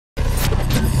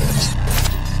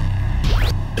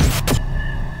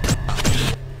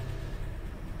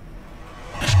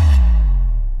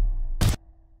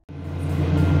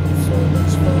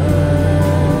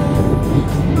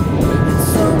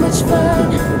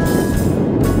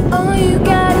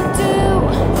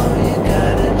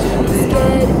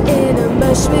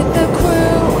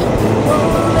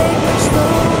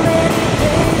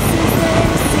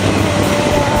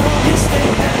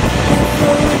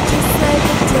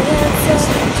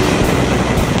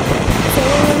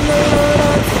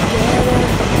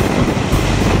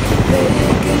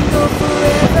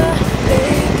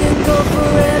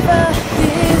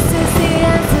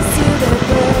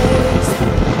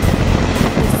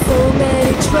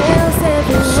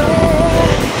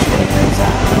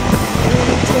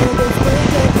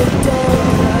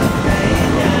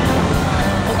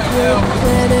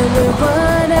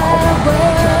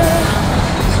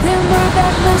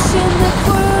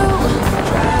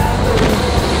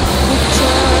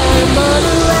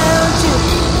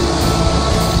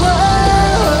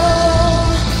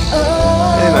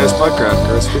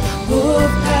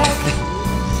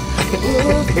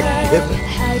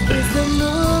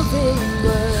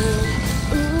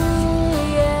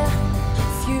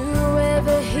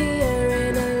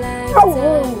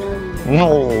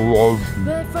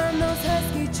But from those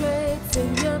husky traits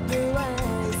in your blue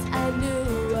eyes, I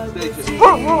knew I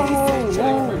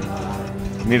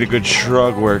was Need a good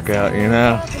shrug workout, you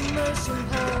know?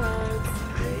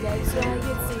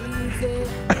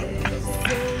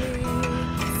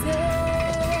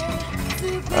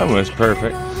 Almost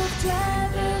perfect.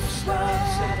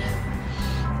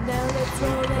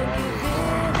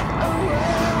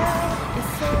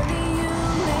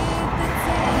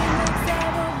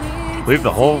 Leave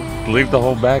the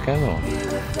whole back end on.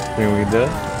 Think we can do it?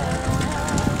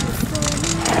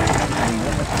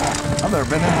 I've never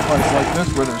been in a place like this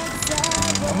where there's,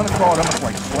 I'm gonna call it almost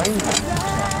like flames.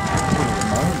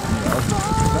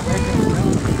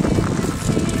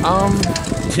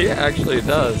 Yeah, actually it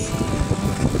does.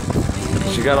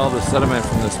 She got all the sediment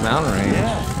from this mountain range.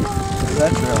 Yeah.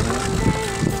 That's down there.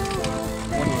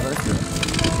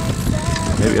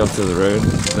 Maybe up to the road.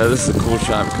 Now this is a cool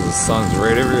shot because the sun's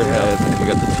right over your head and you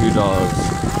got the two dogs.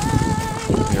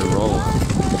 You're rolling.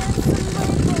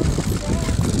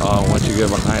 Oh, once you get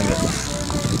behind it.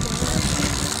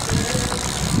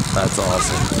 That's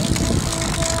awesome.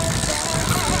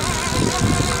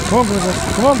 Come on, Princess.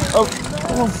 Come on. Oh,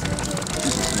 come on.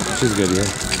 She's good, yeah.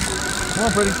 Come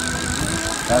on, pretty.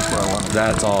 That's what I wanted.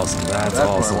 That's awesome. That's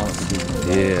awesome. Where I wanted to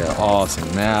be. Yeah, awesome.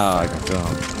 Now I can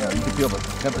film. Yeah, you can feel the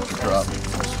temperature drop.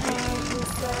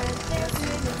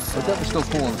 But that was still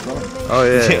cool in front. Oh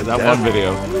yeah, that one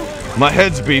video. My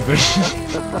head's beeping.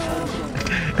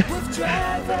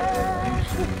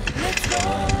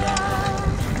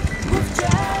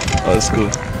 Oh, that's cool.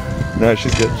 No,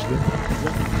 she's good. She's good.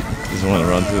 Just want to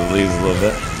run through the leaves a little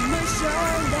bit.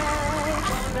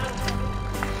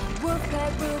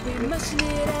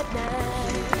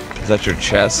 Is that your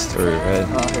chest or your head?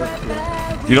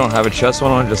 You don't have a chest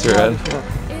one on, just your head?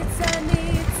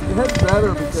 Your head's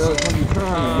better because when you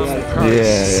turn,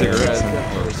 yeah, cigarettes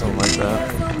or something like that.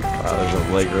 Wow, there's a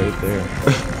leg right there.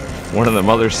 One of them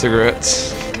other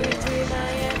cigarettes.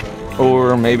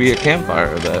 Or maybe a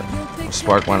campfire that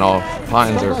spark went off.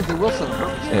 Pines or. Sometimes they will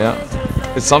sometimes. Yeah.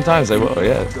 Sometimes they will,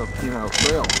 yeah. You know,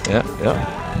 trail. Yeah,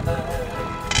 yeah.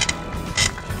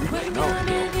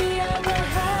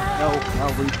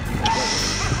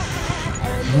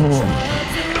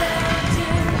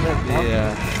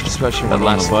 Yeah, especially that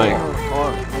last bike.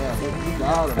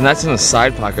 And that's in the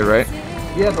side pocket, right?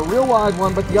 Yeah, the real wide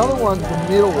one, but the other one's the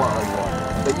middle wide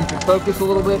one. That you can focus a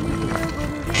little bit.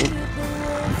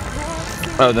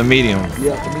 Oh, the medium.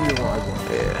 Yeah, the medium wide one.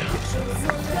 Yeah.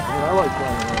 I like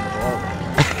playing around with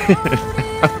all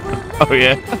of them. Oh,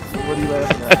 yeah? What are you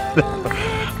laughing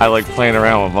at? I like playing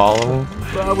around with all of them.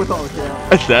 Well, with all the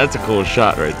cameras. That's a cool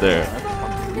shot right there.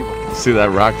 See that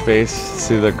rock face?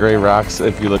 See the gray rocks?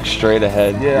 If you look straight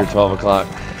ahead, you're 12 o'clock.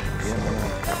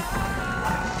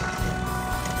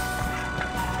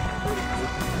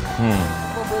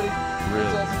 Really?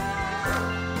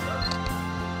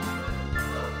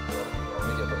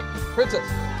 Princess.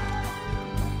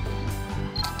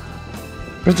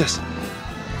 Princess.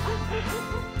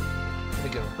 Let me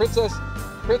get her. Princess.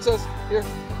 Princess. Here.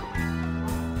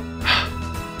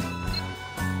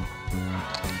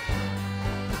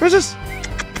 Princess.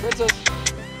 Princess.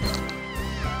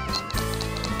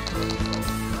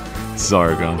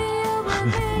 Sorry, gone.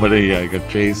 But yeah, I got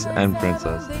Chase and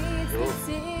Princess.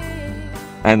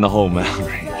 And the whole mountain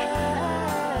range.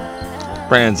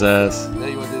 Princess. Now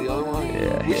you want to do the other one?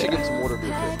 Yeah. We should get some water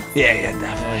here too. Yeah, yeah,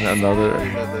 definitely. Another.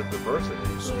 The diversity.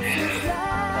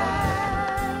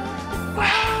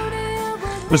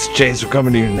 Mr. Chase, we're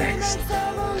coming to you next.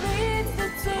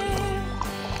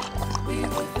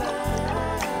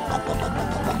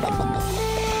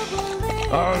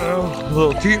 Oh no,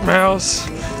 little cute mouse.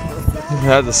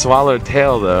 Had the swallowed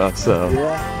tail though, so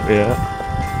yeah.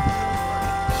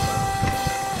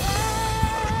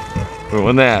 But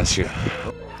when they ask you.